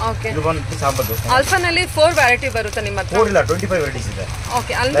ಆಗುತ್ತೆ. ಇದು ಒಂದು ಪೀಸ್ ಹಾಕೋದು. ಆಲ್ಫಾನ್ ಅಲ್ಲಿ 4 ವೆರೈಟಿ ಬರುತ್ತೆ ನಿಮ್ಮ ಹತ್ರ? 4 ಇಲ್ಲ, 25 ವೆರೈಟೀಸ್ ಇದೆ.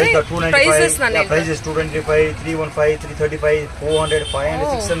 ಓಕೆ. ಅಂದ್ರೆ ಪ್ರೈಸಸ್ ನಾನು prices 225, 315, 335, 400, 500,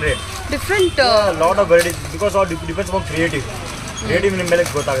 600. Different lot of varieties, because all depends on creative. Creative ನಿಮ್ಮ ಮೇಲೆ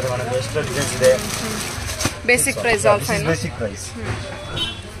ಗೊತ್ತಾಗುತ್ತೆ ಮೇಡಮ್ ಎಷ್ಟು ಡಿಸೈನ್ಸ್ ಇದೆ. Basic price all fine. Basic price.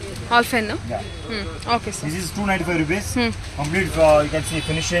 All fine, no? Yeah. Okay, sir. This is 295 rupees. Complete. You can see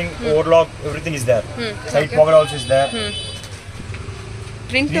finishing, overlock, everything is there. Side pocket also is there.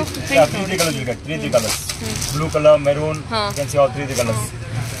 Print of Yeah, three colors you get. Three colors. Blue color, maroon. You can see all three colors.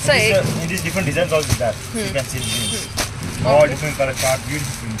 So in these different designs also is there. You can see these. All different color chart,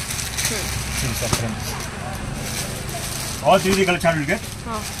 beautiful prints. All three color chart you get.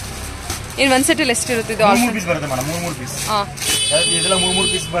 In one set ಎಷ್ಟು ಇರುತ್ತೆ ಇದು? 3 piece ಬರುತ್ತೆ madam, 3 piece. ಇದೆಲ್ಲ 3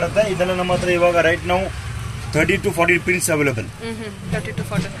 piece ಬರುತ್ತೆ. ಇದೆಲ್ಲ ನಮ್ಮ ಹತ್ರ ಇವಾಗ ರೈಟ್ ನಾವು 30 to 40 prints available. 30 to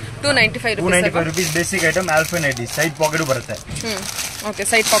 40. 295 rupees. 295 rupees basic item, alpha Nighty. Side pocket ಬರುತ್ತೆ. ಓಕೆ,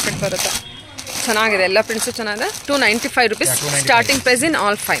 ಸೈಡ್ ಪಾಕೆಟ್ ಬರುತ್ತೆ. ಚೆನ್ನಾಗಿದೆ, ಎಲ್ಲ ಪ್ರಿಂಟ್ಸು ಚೆನ್ನಾಗಿದೆ. 295 rupees starting price in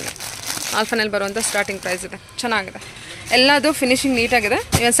all fine. All finally ಬರುವಂಥ ಸ್ಟಾರ್ಟಿಂಗ್ ಪ್ರೈಸ್ ಇದೆ. ಚೆನ್ನಾಗಿದೆ, ಎಲ್ಲದು ಫಿನಿಶಿಂಗ್ ನೀಟಾಗಿದೆ.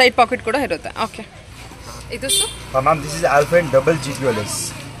 ಇವನ್ ಸೈಡ್ ಪಾಕೆಟ್ ಕೂಡ ಇರುತ್ತೆ. ಓಕೆ, ಇದು sir ma'am this is alpha and double GQLS.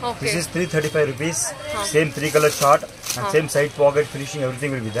 Okay. This is 335 rupees. Same 3 color chart and same side pocket finishing,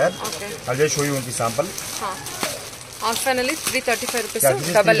 everything will be there. Okay. I'll just show you one sample. All finally 335 rupees. Yeah, this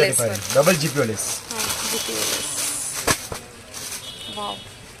is double 335. Double GQLS. GQLS. Wow.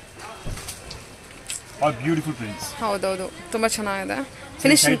 All beautiful prints. ಹೌದೌದು, ತುಂಬಾ ಚೆನ್ನಾಗಿದೆ.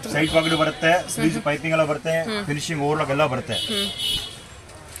 Finishing side packet ಬರುತ್ತೆ, sleeves piping ಎಲ್ಲ ಬರುತ್ತೆ, finishing overlock ಎಲ್ಲ ಬರುತ್ತೆ.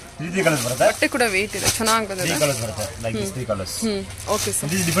 3 colors ಬರುತ್ತೆ. ಬಟ್ಟೆ ಕೂಡ ವೇಟ್ ಇದೆ, ಚೆನ್ನಾಗಿ ಬಂದಿದೆ. 3 colors ಬರುತ್ತೆ, like this 3 colors. Okay sir.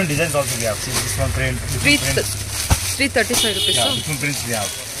 These different designs also we have. See this one print, 335 rupees. Yeah, different prints we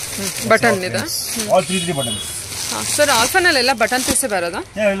have. Button ಇದೆ. All 3 buttons. ಸರ್ ಆಲ್ಫಾನಲ್ಲಿ ಎಲ್ಲ ಬಟನ್ ಪೀಸೇ ಬರೋದಾ?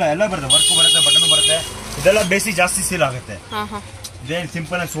 ಎಲ್ಲ ಬರುತ್ತೆ, ವರ್ಕ್ ಬರುತ್ತೆ, ಬಟನ್ ಬರುತ್ತೆ. ಇದೆಲ್ಲ ಬೇಸಿಕ್ ಜಾಸ್ತಿ ಸೇಲ್ ಆಗುತ್ತೆ. ಇದೇನು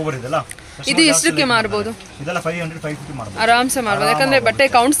ಸಿಂಪಲ್ ಅಂಡ್ ಸೋಬರ್ ಇದೆಲ್ಲ. ಇದು ಎಷ್ಟಕ್ಕೆ ಮಾರಬಹುದು? ಇದೆಲ್ಲ 500 550 ಮಾಡಬಹುದು, ಆರಾಮ್ಸೆ ಮಾಡಬಹುದು. ಯಾಕಂದ್ರೆ ಬಟ್ಟೆ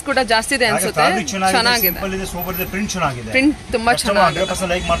ಕೌಂಟ್ಸ್ ಕೂಡ ಜಾಸ್ತಿ ಇದೆ ಅನ್ಸುತ್ತೆ. ಚೆನ್ನಾಗಿದೆ, ಸಿಂಪಲ್ ಇದೆ, ಸೋಬರ್ ಇದೆ, ಪ್ರಿಂಟ್ ಚೆನ್ನಾಗಿದೆ. ಪ್ರಿಂಟ್ ತುಂಬಾ ಚೆನ್ನಾಗಿದೆ. 100%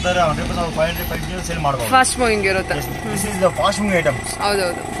 ಲೈಕ್ ಮಾಡ್ತಾರೆ. 100% 500 550 ಸೇಲ್ ಮಾಡಬಹುದು. ಫಾಸ್ಟ್ ಮೂವಿಂಗ್ ಇರುತ್ತೆ. This is the fast moving items.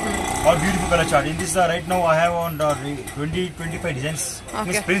 ಹೌದೌದು. All beautiful color chart. In this right now I have on 20-25 designs.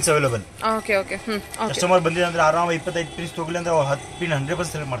 Means prints available. Okay, okay. Customer ಬಂದಿದೆ ಅಂದ್ರೆ ಆರಾಮ 25 ಪ್ರಿಂಟ್ಸ್ ತಗೊಳ್ಳಿ ಅಂದ್ರೆ 10 ಪ್ರಿಂಟ್ 100%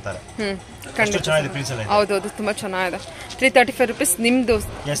 ಸೆಲೆಕ್ಟ್ ಮಾಡ್ತಾರೆ. ಖಂಡಿತ ಚೆನ್ನಾಗಿದೆ ಪ್ರಿಂಟ್ಸ್ ಎಲ್ಲ. ಹೌದೌದು, ತುಂಬಾ ಚೆನ್ನಾಗಿದೆ. 335 rupees ನಿಮ್ದು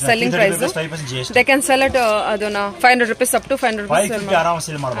selling price. They can sell it ಅದನ್ನ 500 rupees up to 500 rupees. 550 ಆರಾಮ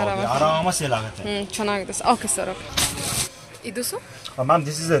ಸೇಲ್ ಮಾಡಬಹುದು, ಆರಾಮ ಸೇಲ್ ಆಗುತ್ತೆ. ಚೆನ್ನಾಗಿದೆ. Okay sir, okay. ಇದು sir ma'am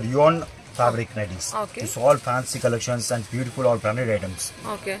this is a rayon fabric Nighties. Okay. It's all fancy collections and beautiful, all branded items.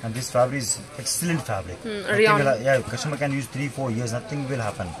 Okay. And this fabric is excellent fabric. Yeah, customer can use 3-4 years, nothing will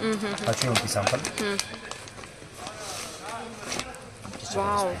happen. I'll show you one sample.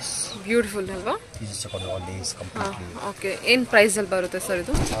 Wow, beautiful alva. This is check out all days completely. Okay, in price ಅಲ್ಲಿ ಬರುತ್ತೆ sir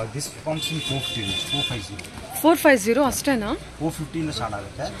ಇದು? This comes in 450. 450 ಅಷ್ಟೇನಾ? 450 ಇಂದ start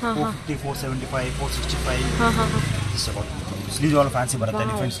ಆಗುತ್ತೆ. 450, 475, 465. Just check out. Sleeves all fancy ಬರುತ್ತೆ,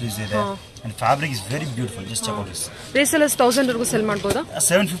 different sleeves ಇದೆ. And fabric is very beautiful. Just check out this. ರೇಸೆಲ್ಲಸ್ 1000 ವರೆಗೂ cell ಮಾಡಬಹುದಾ?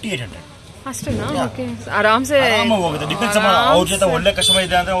 750, 800. ಅಷ್ಟೇನಾ? ಓಕೆ, ಆರಾಮ್ಸೆ ಹೋಗುತ್ತೆ. ಡಿಪೆಂಡ್ಸ್ ಅವ್ರ ಜೊತೆ ಒಳ್ಳೆ ಕಸ್ಟಮರ್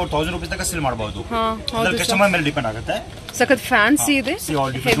ಇದೆ ಅಂದ್ರೆ ಅವ್ರು 1000 ರೂಪಾಯಿ ತನಕ ಸೇಲ್ ಮಾಡಬಹುದು. ಅದರ ಕಸ್ಟಮರ್ ಮೇಲೆ ಡಿಪೆಂಡ್ ಆಗುತ್ತೆ. ಸಖತ್ ಫ್ಯಾನ್ಸಿ ಇದೆ,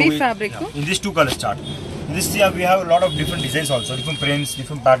 heavy fabric. In this 2 color chart. In this we have a lot of different designs also, different prints,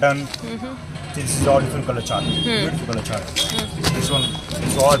 different pattern. This is all different color chart. Beautiful color chart. This one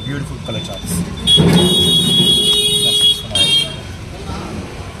is all beautiful color charts.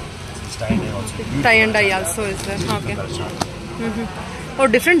 Tie and dye also is there. Okay. Oh,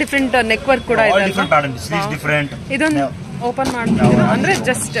 different neck work ಕೂಡ ಇದೆ. All different patterns. Sleeves different. ಇದೊಂದು open ಮಾಡ್ತೀರಾ ಅಂದ್ರೆ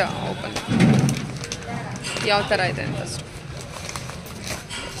just open ಯಾವ ತರ ಇದೆ ಅಂತ?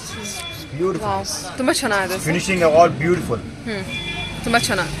 Beautiful. ತುಂಬಾ ಚೆನ್ನಾಗಿದೆ. Finishing all beautiful. ತುಂಬಾ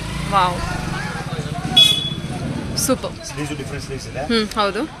ಚೆನ್ನಾಗಿ. Wow, super. Sleeves different sleeves ಇದೆ.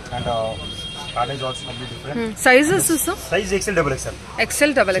 ಹೌದು. And pattern is also completely different. Sizes also? Size XL double XL.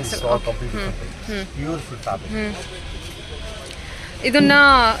 XL double XL. All completely different. Beautiful fabric. ಇದನ್ನ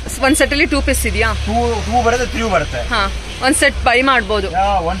ಒಂದ್ ಸೆಟ್ ಅಲ್ಲಿ 2 ಪೀಸ್ ಇದೆಯಾ? 2 ಬರುತ್ತೆ, 3 ಬರುತ್ತೆ. ಒಂದ್ ಸೆಟ್ ಬೈ ಮಾಡಬಹುದು.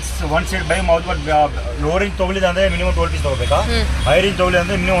 ಒಂದ್ ಸೆಟ್ ಬೈ ಮಾಡಬಹುದು. ಬಟ್ ಲೋ ರೇಂಜ್ ತಗೊಳ್ಳಿದೆ ಅಂದ್ರೆ ಮಿನಿಮಮ್ 12 ಪೀಸ್ ತಗೋಬೇಕಾ? ಹೈ ರೇಂಜ್ ತಗೊಳ್ಳಿ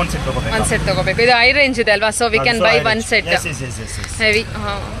ಅಂದ್ರೆ ಮಿನಿಮಮ್ ಒಂದ್ ಸೆಟ್ ತಗೋಬೇಕು. ಒಂದ್ ಸೆಟ್ ತಗೋಬೇಕು. ಇದು ಹೈ ರೇಂಜ್ ಇದೆ ಅಲ್ವಾ, so we can buy one set. Heavy.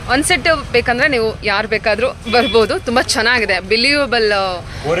 ಒಂದ್ ಸೆಟ್ ಬೇಕಂದ್ರೆ ನೀವು ಯಾರು ಬೇಕಾದ್ರೂ ಬರ್ಬೋದು. ತುಂಬಾ ಚೆನ್ನಾಗಿದೆ, ಬಿಲೀವಬಲ್.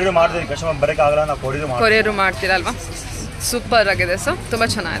 ಕೊರಿಯರ್ ಮಾಡ್ತೀರಿ, ಕಸ್ಟಮರ್ ಬರಕ್ಕೆ ಆಗಲ್ಲ, ನಾವು ಕೊರಿಯರ್ ಮಾಡ್ತೀರಾ ಅಲ್ವಾ? ಸೂಪರ್ ಆಗಿದೆ. ಸೊ ತುಂಬಾ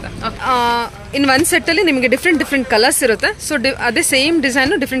ಚೆನ್ನಾಗಿದೆ. ಇನ್ ಒಂದ್ ಸೆಟ್ ಅಲ್ಲಿ ನಿಮಗೆ ಡಿಫ್ರೆಂಟ್ ಕಲರ್ಸ್ ಇರುತ್ತೆ. ಸೊ ಅದೇ ಸೇಮ್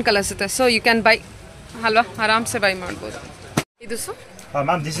ಡಿಸೈನ್ ಡಿಫ್ರೆಂಟ್ ಕಲರ್ಸ್ ಇರುತ್ತೆ. ಸೊ ಯು ಕ್ಯಾನ್ ಬೈ ಅಲ್ವಾ, ಆರಾಮ್ಸೆ ಬೈ ಮಾಡ್ಬೋದು. ಇದು so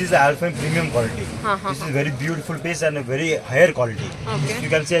ma'am, this is the alpha premium quality. This is very beautiful piece and a very higher quality. Okay. You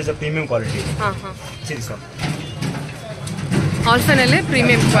can say as a premium quality. See this one. Alpha ನಲ್ಲಿ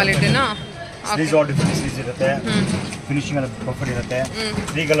premium ಕ್ವಾಲಿಟಿನಾ? Sleeves all different sleeves ಇರುತ್ತೆ. Finishing ಎಲ್ಲ perfect ಇರುತ್ತೆ.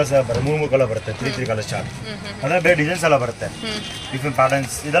 3 colours ಬರುತ್ತೆ, 3 colour ಬರುತ್ತೆ. 3 colour chart. ಅಂದ್ರೆ ಬೇರೆ designs ಎಲ್ಲ ಬರುತ್ತೆ, ಡಿಫ್ರೆಂಟ್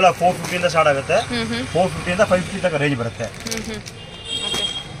ಪ್ಯಾಟರ್ನ್ಸ್. ಇದೆಲ್ಲ 450 ಇಂದ ಸ್ಟಾರ್ಟ್ ಆಗುತ್ತೆ. 450 ಇಂದ 550 ತನಕ ರೇಂಜ್ ಬರುತ್ತೆ.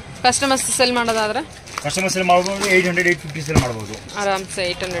 ಕಸ್ಟಮರ್ಸ್ ಸೆಲ್ ಮಾಡೋದಾದ್ರೆ ಕಸ್ಟಮರ್ ಸೇಲ್ ಮಾಡಬಹುದು 800 850 ಸೇಲ್ ಮಾಡಬಹುದು ಆರಾಮ್ಸೆ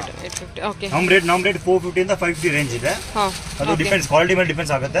 800 850 ಓಕೆ ನಮ್ಮ ರೇಟ್ 450 ಇಂದ 550 ರೇಂಜ್ ಇದೆ ಅದು ಡಿಪೆಂಡ್ಸ್ ಕ್ವಾಲಿಟಿ ಮೇಲೆ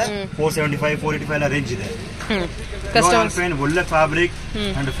ಡಿಪೆಂಡ್ಸ್ ಆಗುತ್ತೆ 475 485 ಎಲ್ಲ ರೇಂಜ್ ಇದೆ ಕಸ್ಟಮರ್ ಫೈನ್ ಒಳ್ಳೆ ಫ್ಯಾಬ್ರಿಕ್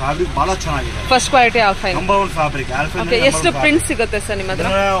ಅಂಡ್ ಫ್ಯಾಬ್ರಿಕ್ ಬಹಳ ಚೆನ್ನಾಗಿದೆ first quality ಆಲ್ಫೈನ್ number 1 fabric ಆಲ್ಫೈನ್ okay ಎಷ್ಟು ಪ್ರಿಂಟ್ ಸಿಗುತ್ತೆ ಸರ್ ನಿಮ್ಮ ಹತ್ರ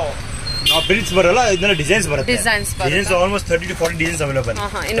ನಾವು ಪ್ರಿಂಟ್ಸ್ ಬರಲ್ಲ ಇದನ್ನ ಡಿಸೈನ್ಸ್ ಬರುತ್ತೆ designs almost 30 to 40 designs available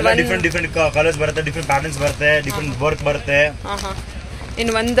ಎಲ್ಲ ಡಿಫರೆಂಟ್ ಕಲರ್ಸ್ ಬರುತ್ತೆ ಡಿಫರೆಂಟ್ ಪ್ಯಾಟರ್ನ್ಸ್ ಬರುತ್ತೆ ಡಿಫರೆಂಟ್ ವರ್ಕ್ ಬರುತ್ತೆ ಇನ್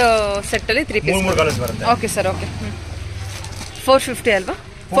ಒಂದು ಸೆಟ್ ಅಲ್ಲಿ 3 ಪೀಸ್ 3 ಕಲರ್ಸ್ ಬರುತ್ತೆ ಓಕೆ ಸರ್ ಓಕೆ 450 ಅಲ್ವಾ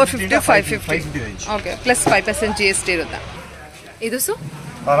 450 550 ರೇಂಜ್ ಓಕೆ ಪ್ಲಸ್ 5% GST ಇರುತ್ತೆ ಇದು ಸು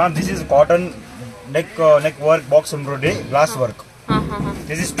this is cotton neck work box embroidery glass work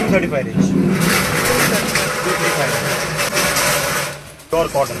this is 235 range 235 pure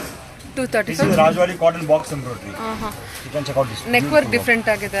cotton 235 this is Rajwari cotton box embroidery you can check out this neck work different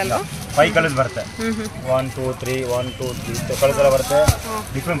ಆಗಿದೆ ಅಲ್ವಾ 5 colours ಬರುತ್ತೆ 1 2 3 1 2 3 colours ಎಲ್ಲ ಬರುತ್ತೆ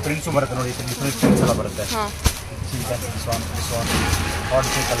different prints ಬರುತ್ತೆ ನೋಡಿ different prints ಎಲ್ಲ ಬರುತ್ತೆ this one all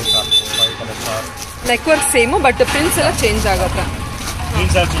different colors are 5 colors are neck work same but prints ಎಲ್ಲ ಚೇಂಜ್ ಆಗುತ್ತೆ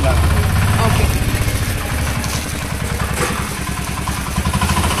prints ಎಲ್ಲ ಚೇಂಜ್ ಆಗುತ್ತೆ okay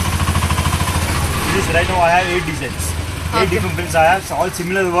this right now I have 8 designs 8 different prints I have all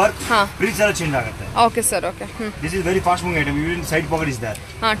similar work prints ಎಲ್ಲ change ಆಗುತ್ತೆ okay sir okay this is very fast moving item even side pocket is there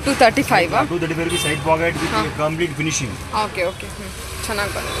 235 235 rupees side pocket with complete finishing okay okay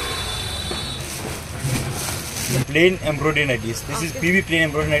ಚೆನ್ನಾಗಿ ಬಂದಿದೆ plain embroidery nighties this is PV plain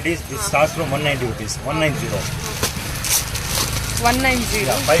embroidery nighties it starts from 190 rupees 190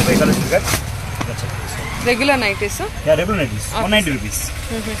 5 colors you get that's it regular nighties yeah regular nighties 190 rupees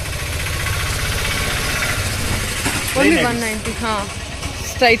only 190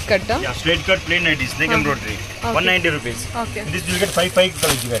 straight cut yeah straight cut plain nighties like embroidery 190 rupees okay this you get 5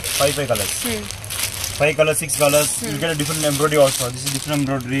 colors you get 5 colors 5 colors 6 colors you get a different embroidery also this is different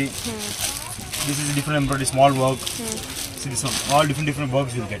embroidery this is different embroidery small work see this one all different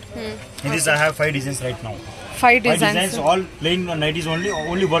works you'll get in this I have 5 designs right now 5 designs all plain nighties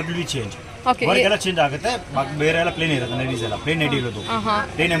only work will be changed okay work ಎಲ್ಲ change ಆಗುತ್ತೆ ಬೇರೆ ಎಲ್ಲ plane ಇರುತ್ತೆ nighties ಎಲ್ಲ plane nighty ಇರೋದು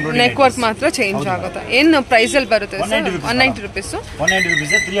plane embroidery neck work ಮಾತ್ರ change ಆಗುತ್ತೆ ಏನು ಪ್ರೈಸ್ ಅಲ್ಲಿ ಬರುತ್ತೆ 190 ರೂಪೀಸ್ 190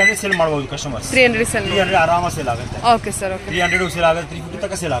 ರೂಪೀಸ್ 300 ಸೇಲ್ ಮಾಡಬಹುದು ಕಸ್ಟಮರ್ಸ್ 300 ಸೇಲ್ 300 ಆರಾಮ ಸೇಲ್ ಆಗುತ್ತೆ ಓಕೆ ಸರ್ ಓಕೆ 300 ಸೇಲ್ ಆಗುತ್ತೆ 350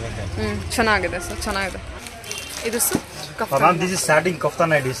 ತನಕ ಸೇಲ್ ಆಗುತ್ತೆ ಚೆನ್ನಾಗಿದೆ ಸರ್ ಚೆನ್ನಾಗಿದೆ ಇದು sir Ma'am, this is satin kaftan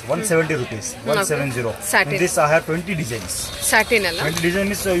nighties 170 rupees 170 satin this I have 20 designs satin alla 20 design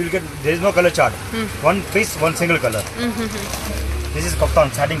means you will get there is no color chart one piece one single color this is kaftan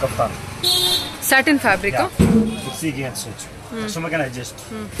satin fabric see again stitch customer can adjust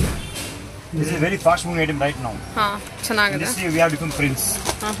this is very fast moving item right now ಚೆನ್ನಾಗಿದೆ this we have different prints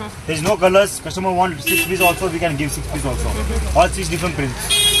there is no colors customer want 6 piece also we can give 6 piece also all 6 different prints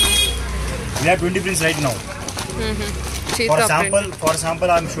we have 20 prints right now for example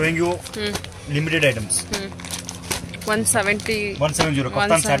I am showing you limited items 170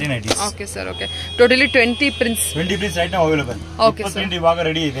 kaftan satin nighties okay sir okay totally 20 prints right now available okay sir print ivaga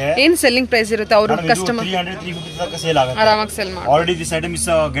ready ಇದೆ ಏನು selling price ಇರುತ್ತೆ ಅವರು customer 300 350 ತನಕ sale ಆಗುತ್ತೆ ಆರಾಮಾಗಿ sale ಮಾಡಿ already this item is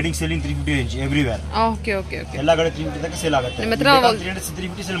getting selling 350 range everywhere okay ಎಲ್ಲ ಕಡೆ 350 ತನಕ ಸೇಲ್ ಆಗುತ್ತೆ ನಿಮ್ಮತ್ರ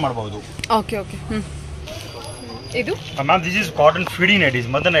 350 ಸೇಲ್ ಮಾಡಬಹುದು okay ಇದು ma'am this is cotton feeding nighties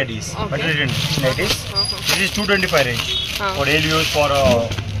mother nighties material nighties this is 225 range for daily use for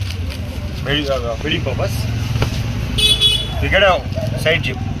feeding purpose you get a side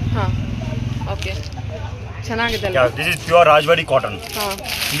zip okay ಚೆನ್ನಾಗಿದೆ ಅಲ್ಲ this is pure Rajwari cotton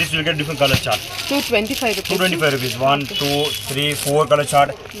this will get different color chart 225 rupees 1 2 3 4 color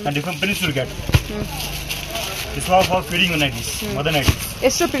chart and different prints will get this one for feeding nighties mother nighties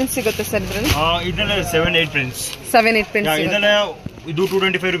ಎಷ್ಟು prints ಸಿಗುತ್ತೆ sir ಇದರಲ್ಲಿ ಇದರಲ್ಲಿ 7-8 prints 7-8 prints ಇದರಲ್ಲಿ ಇದು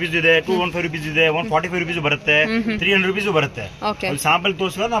 225 rupees ಇದೆ 215 rupees ಇದೆ 145 rupees ಬರುತ್ತೆ 300 rupees ಬರುತ್ತೆ ಸ್ಯಾಂಪಲ್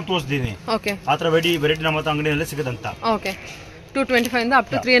ತೋರಿಸಿದ್ರೆ ನಾನು ತೋರಿಸ್ತೀನಿ ಆ ತರ ವೆರೈಟಿ ನಮ್ಮ ಅಂಗಡಿಯಲ್ಲಿ ಸಿಗುತ್ತೆ ಅಂತ ಓಕೆ 225 ಇಂದ ಅಪ್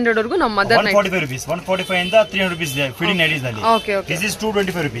ಟು 300 ವರೆಗೂ ನಮ್ಮ ಮದರ್ 145 rupees 145 ಇಂದ 300 rupees ಇದೆ ಫೀಡಿಂಗ್ ನೈಟೀಸ್ ನಲ್ಲಿ this is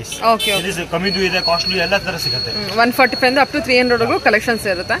 225 rupees this is ಕಮ್ಮಿದು ಇದೆ ಕಾಸ್ಟ್ಲಿ ಎಲ್ಲ ತರ ಸಿಗುತ್ತೆ 145 ಇಂದ ಅಪ್ ಟು 300 ವರೆಗೂ ಕಲೆಕ್ಷನ್ಸ್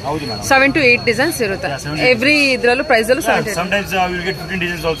ಇರುತ್ತೆ 7 to 8 ಡಿಸೈನ್ಸ್ ಇರುತ್ತೆ ಎವ್ರಿ ಇದರಲ್ಲೂ ಪ್ರೈಸ್ ಅಲ್ಲೂ sometimes you will get 15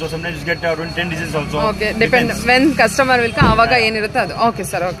 designs also sometimes you get 10 designs also okay depend when customer will come ಆವಾಗ ಏನಿರುತ್ತೆ ಅದು okay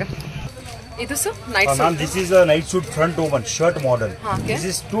sir okay ಇದು sir night suit ma'am this is a night suit front open shirt model this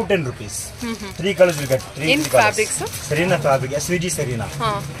is 210 rupees 3 colors will get 3 in fabric sir Serena fabric SVG Serena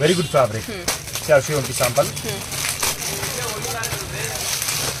very good fabric see I'll show you the sample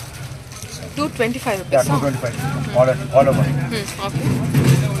 225 rupees yeah 225 all over okay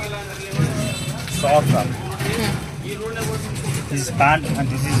soft fabric this is pant and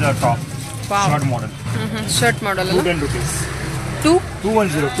this is a top short model shirt model 210 rupees 2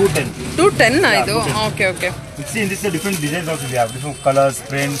 210, 210. 210 ಇದು. Okay, okay. You see, in this different designs also we have different colors,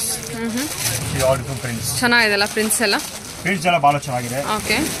 prints. See all different prints. ಚೆನ್ನಾಗಿದೆಲ್ಲ prints ಎಲ್ಲ. Prints ಎಲ್ಲ ಬಹಳ ಚೆನ್ನಾಗಿದೆ.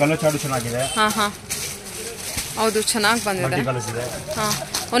 Okay. Colour chart ಚೆನ್ನಾಗಿದೆ. ಹೌದು ಚೆನ್ನಾಗಿ ಬಂದಿದೆ. Multi colours ಇದೆ.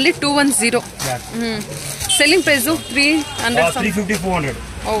 Only 210. Selling price 300 350 400.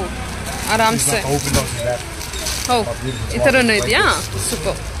 ಓ ಆರಾಮ್ಸೆ. ಈ ಥರನೂ ಇದೆಯಾ?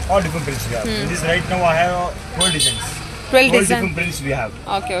 Super. All different prints we have. In this right now I have 12 designs. 12 designs. different prints we have.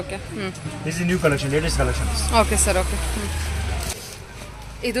 Okay, okay. This is new collection, latest collections. Okay, sir. Okay.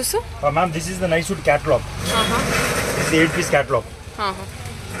 Idu sir? Ma'am, this is the Nightsuit catalog. This is the 8-piece catalog.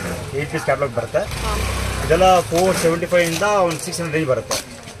 8-piece catalog barutte. Idella 475 inda 600 range barutte.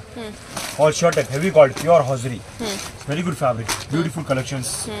 All short type, heavy quality, pure hosiery. Very good fabric, beautiful collections.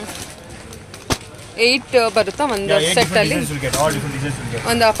 8 ಬರುತ್ತಾ ಒಂದು set ಅಲ್ಲಿ?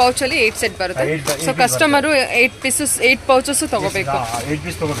 ಒಂದು pouch ಅಲ್ಲಿ 8 set ಬರುತ್ತೆ. So customer 8 pieces 8 pouches ತಗೋಬೇಕು. 8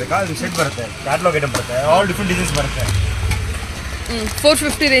 piece ತಗೋಬೇಕಾ? ಅದು set ಬರುತ್ತೆ, ಕ್ಯಾಟಲಾಗ್ ಐಟಮ್ ಬರುತ್ತೆ, ಆಲ್ ಡಿಫರೆಂಟ್ ಡಿಸೈನ್ಸ್ ಬರುತ್ತೆ.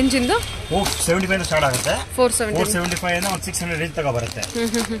 450 ರೇಂಜ್ ಇಂದ 475 ಸ್ಟಾರ್ಟ್ ಆಗುತ್ತೆ. 475 ಇಂದ ಒಂದು 600 ರೇಂಜ್ ತಗ ಬರುತ್ತೆ.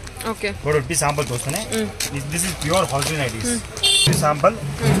 ಓಕೆ. ನೋಡಿ ಸ್ಯಾಂಪಲ್ ತೋರಿಸ್ತಾನೆ. This is pure ಹಾಸ್ರಿ nighties. ಈ ಸ್ಯಾಂಪಲ್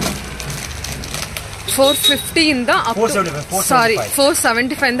 450 ಇಂದ ಅಪ್ ಟು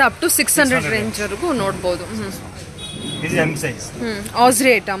 475 ಇಂದ ಅಪ್ ಟು 600 ರೇಂಜ್ ವರೆಗೂ ನೋಡಬಹುದು. This is M size. ಹಾಸ್ರಿ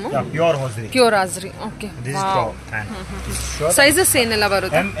item. Pure ಹಾಸ್ರಿ. Pure ಹಾಸ್ರಿ. Okay. This is top and sizes ಏನೆಲ್ಲ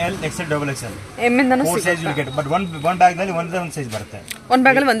ಬರುತ್ತೆ? M, L, XL, XXL. M ಇಂದನೂ 4 size you get, but one bag ನಲ್ಲಿ ಒಂದೇ size ಬರುತ್ತೆ. ಒಂದು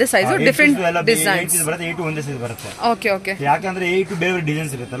ಬ್ಯಾಗ್ ಅಲ್ಲಿ ಒಂದೇ ಸೈಜ್, ಡಿಫರೆಂಟ್ ಡಿಸೈನ್ಸ್ ಬರುತ್ತೆ. 8 ಒಂದೇ ಸೈಜ್ ಬರುತ್ತೆ. Okay, okay. ಯಾಕಂದ್ರೆ 8 ಬೇರೆ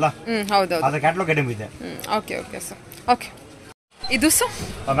ಡಿಸೈನ್ಸ್ ಇರುತ್ತಲ್ಲ. ಹೌದು. ಅದ ಕ್ಯಾಟಲಾಗ್ ಐಟಮ್ ಇದೆ. Okay, okay sir. ಓಕೆ. ಇದು sir?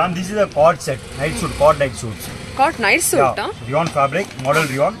 Ma'am, this is a cord set, night suit, cord night suits. Cord night suit? Rayon fabric, model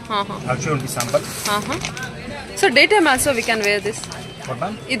rayon. Actually, only sample. So daytime also we can wear this. What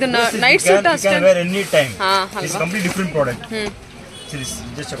ma'am? Idu night suit you can wear any time. It's halva. completely different product. See this,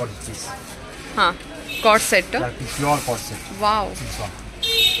 just check out this piece. Cord set. Pure cord set. Wow.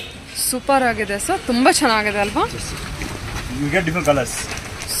 Super ಆಗಿದೆ sir, ತುಂಬಾ ಚೆನ್ನಾಗಿದೆ ಅಲ್ವಾ? You get different colors.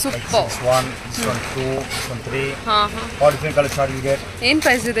 Super. Like this one 2, this one 3. All different colors you get. ಏನ್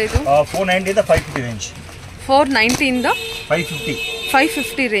price ಇದೆ ಇದು? 490 ಇಂದ 550 range. 490 ಇಂದ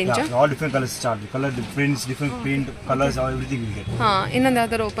 550 range. All different colors start. Color prints, different print, colors, everything you get. ಇನ್ನೊಂದು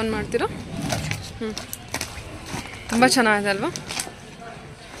ಯಾವ್ದಾರು ಓಪನ್ ಮಾಡ್ತೀರಾ? ತುಂಬಾ ಚೆನ್ನಾಗಿದೆ ಅಲ್ವಾ?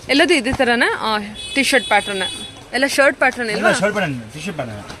 ಎಲ್ಲದು ಇದೇ ತರನೇ ಟಿ ಶರ್ಟ್ ಪ್ಯಾಟರ್ನ್? ಎಲ್ಲ ಶರ್ಟ್ ಪ್ಯಾಟರ್ನ್ ಇಲ್ಲ? Shirt pattern, T shirt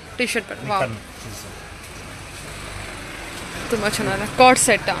pattern. T shirt pattern. Wow. ತುಂಬಾ ಚೆನ್ನಾಗಿದೆ. Card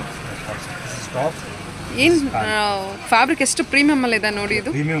set. ಏನ್ ಫ್ಯಾಬ್ರಿಕ್ ಎಷ್ಟು ಪ್ರೀಮಿಯಂ ಅಲ್ಲಿ ಇದೆ ನೋಡಿ ಇದು.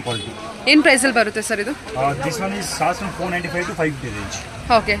 Premium quality. ಏನ್ ಪ್ರೈಸ್ ಅಲ್ಲಿ ಬರುತ್ತೆ ಸರ್ ಇದು? This one is starts from 495 to 550 range.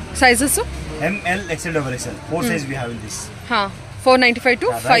 Okay. Sizes? M, L, XL, XXL. 4 size we have in this. 495 to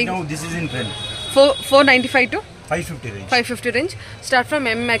 5. Right now this is in trend. 495 to 550 range. 550 range. Start from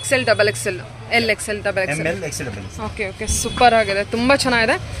M, XL, XXL, L, XL, XXL. M, L, XL, XXL. Okay, okay. Super ಆಗಿದೆ, ತುಂಬಾ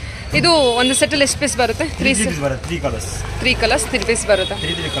ಚೆನ್ನಾಗಿದೆ. ಇದು ಒಂದು set ಅಲ್ಲಿ ಎಷ್ಟು piece ಬರುತ್ತೆ? 3 ಬರುತ್ತೆ. 3 colours. 3 colours 3 piece ಬರುತ್ತೆ.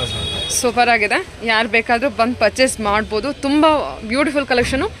 3 ಕಲರ್ಸ್ ಬರುತ್ತೆ. ಸೂಪರ್ ಆಗಿದೆ, ಯಾರು ಬೇಕಾದರೂ ಬಂದು ಪರ್ಚೇಸ್ ಮಾಡ್ಬೋದು. ತುಂಬ beautiful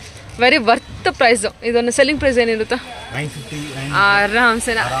collection, very worth price. ಇದೊಂದು ಸೆಲ್ಲಿಂಗ್ ಪ್ರೈಸ್ ಏನಿರುತ್ತೆ? 950.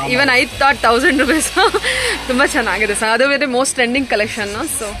 ಆರಾಮ್ಸೆ. Even I thought 1000 rupees. ತುಂಬ ಚೆನ್ನಾಗಿದೆ ಸರ್, ಅದು very most trending collection.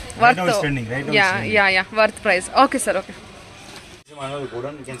 So worth. Yeah worth price. Okay sir, okay.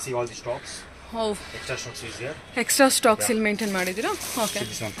 You can see all the stocks. Extra stocks is here. Extra stocks ಇಲ್ಲಿ maintain ಮಾಡಿದ್ದೀರಾ? Okay.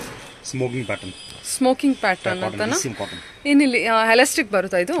 Smoking pattern. Smoking pattern ಅಂತಾನ? ಏನಿಲ್ಲ, elastic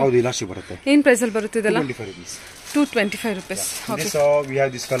ಬರುತ್ತಾ ಇದು? ಹೌದು, elastic ಬರುತ್ತೆ. ಏನು price ಅಲ್ಲಿ ಬರುತ್ತೆ ಇದೆಲ್ಲ? 225 rupees. Okay. This we have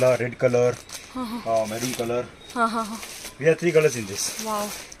this color, red color, maroon color. We have 3 colors in this. Wow.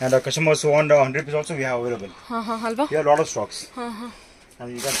 And our customers who want 100 piece also we have available. Halva? We have a lot of stocks. And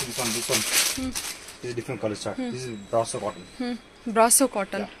you can see this one. This is different color chart. This is brasso cotton. Brasso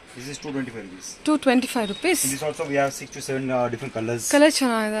cotton. This is 225 rupees. 225 rupees. In this also we have 6 to 7 different colors. Colour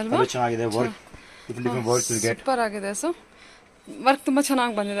ಚೆನ್ನಾಗಿದೆ ಅಲ್ವಾ? Colour ಚೆನ್ನಾಗಿದೆ. Work different works you get. Super ಆಗಿದೆ. So work ತುಂಬಾ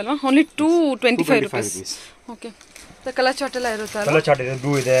ಚೆನ್ನಾಗಿ ಬಂದಿದೆ ಅಲ್ವಾ? Only 225 rupees. Okay. Colour chart ಎಲ್ಲ ಇರುತ್ತೆ? ಕಲರ್ ಚಾರ್ಟ್ ಇದೆ,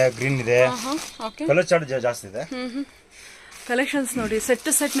 ಬ್ಲೂ ಇದೆ, ಗ್ರೀನ್ ಇದೆ. ಓಕೆ. ಕಲರ್ ಚಾರ್ಟ್ ಜಾಸ್ತಿ ಇದೆ. ಕಲೆಕ್ಷನ್ಸ್ ನೋಡಿ, ಸೆಟ್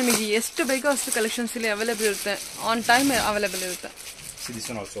ಟು ಸೆಟ್ ನಿಮಗೆ ಎಷ್ಟು ಬೇಕೋ ಅಷ್ಟು ಕಲೆಕ್ಷನ್ಸ್ ಇಲ್ಲಿ ಅವೈಲೇಬಲ್ ಇರುತ್ತೆ. ಆನ್ ಟೈಮ್ ಅವೈಲೇಬಲ್ ಇರುತ್ತೆ. See this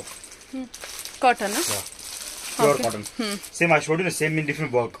one also. Cotton? Pure cotton. Same I showed you the same in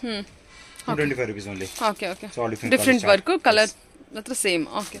different work. 225 rupees only. Okay, okay. So all different work, color ಮಾತ್ರ same.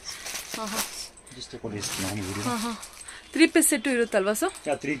 Okay. Just take all this now. 3 piece set ಇರುತ್ತಲ್ವಾ sir?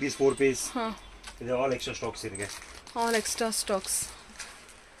 3 piece, 4 piece. ಇದು all extra stocks ಇರುತ್ತೆ. All extra stocks.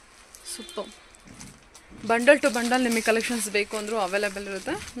 Super. Bundle to bundle ನಿಮಗೆ collections ಬೇಕು ಅಂದರೂ available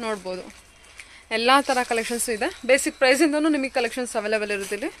ಇರುತ್ತೆ, ನೋಡ್ಬೋದು. ಎಲ್ಲ ಥರ ಕಲೆಕ್ಷನ್ಸ್ ಇದೆ. ಬೇಸಿಕ್ ಪ್ರೈಸಿಂದನೂ ನಿಮಗೆ ಕಲೆಕ್ಷನ್ಸ್ ಅವೈಲೇಬಲ್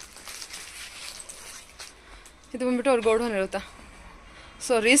ಇರುತ್ತೆ ಇಲ್ಲಿ. ಇದು ಬಂದ್ಬಿಟ್ಟು ಅವ್ರ ಗೋಡೌನ್ ಇರುತ್ತೆ.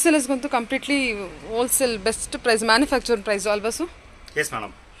 So ರೀಸೇಲರ್ಸ್ಗಂತೂ completely wholesale best price, manufacture price ಅಲ್ವಾ ಸು? Yes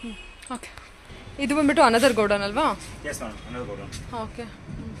madam. ಓಕೆ, ಇದು ಬಂದ್ಬಿಟ್ಟು ಅನದರ್ ಗೋಡನ್ ಅಲ್ವಾ? Yes madam, another godown. Okay,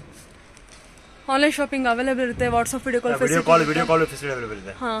 online shopping available ಇರುತ್ತೆ, WhatsApp video call facility available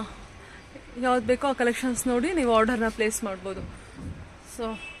ಇದೆ. ಹಾಂ, ಯಾವ್ದು ಬೇಕೋ ಆ ಕಲೆಕ್ಷನ್ಸ್ ನೋಡಿ ನೀವು ಆರ್ಡರ್ನ ಪ್ಲೇಸ್ ಮಾಡ್ಬೋದು. ಸೊ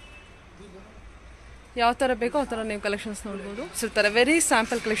ಯಾವ ಥರ ಬೇಕೋ ಆ ಥರ ನೀವು ಕಲೆಕ್ಷನ್ಸ್ ನೋಡ್ಬೋದು. ಸಿಗ್ತಾರೆ, ವೆರಿ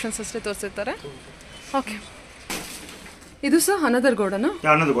ಸ್ಯಾಂಪಲ್ ಕಲೆಕ್ಷನ್ಸ್ ಅಷ್ಟೇ ತೋರಿಸಿರ್ತಾರೆ. ಓಕೆ, ಇದು ಸಹ another godown.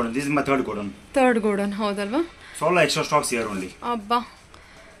 Another godown, this is my third godown. ಹೌದಲ್ವಾ? Solo extra stocks here only. ಅಬ್ಬಾ,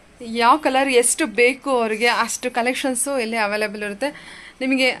 ಯಾವ ಕಲರ್ ಎಷ್ಟು ಬೇಕು ಅವರಿಗೆ ಅಷ್ಟು ಕಲೆಕ್ಷನ್ಸು ಇಲ್ಲಿ ಅವೈಲೇಬಲ್ ಇರುತ್ತೆ.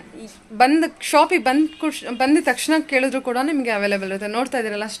 ನಿಮಗೆ ಶಾಪಿಗೆ ಬಂದ ತಕ್ಷಣ ಕೇಳಿದ್ರು ಕೂಡ ನಿಮಗೆ ಅವೈಲೇಬಲ್ ಇರುತ್ತೆ. ನೋಡ್ತಾ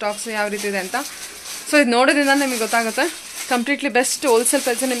ಇದ್ದೀರಲ್ಲ ಸ್ಟಾಕ್ಸ್ ಯಾವ ರೀತಿ ಇದೆ ಅಂತ. ಸೊ ಇದು ನೋಡೋದ್ರಿಂದ ನಿಮಗೆ ಗೊತ್ತಾಗುತ್ತೆ ಕಂಪ್ಲೀಟ್ಲಿ ಬೆಸ್ಟ್ ಹೋಲ್ಸೇಲ್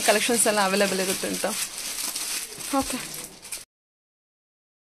ಪ್ರೈಸ್ ನಿಮ್ಮ ಕಲೆಕ್ಷನ್ಸ್ ಎಲ್ಲ ಅವೈಲೇಬಲ್ ಇರುತ್ತೆ ಅಂತ. ಓಕೆ.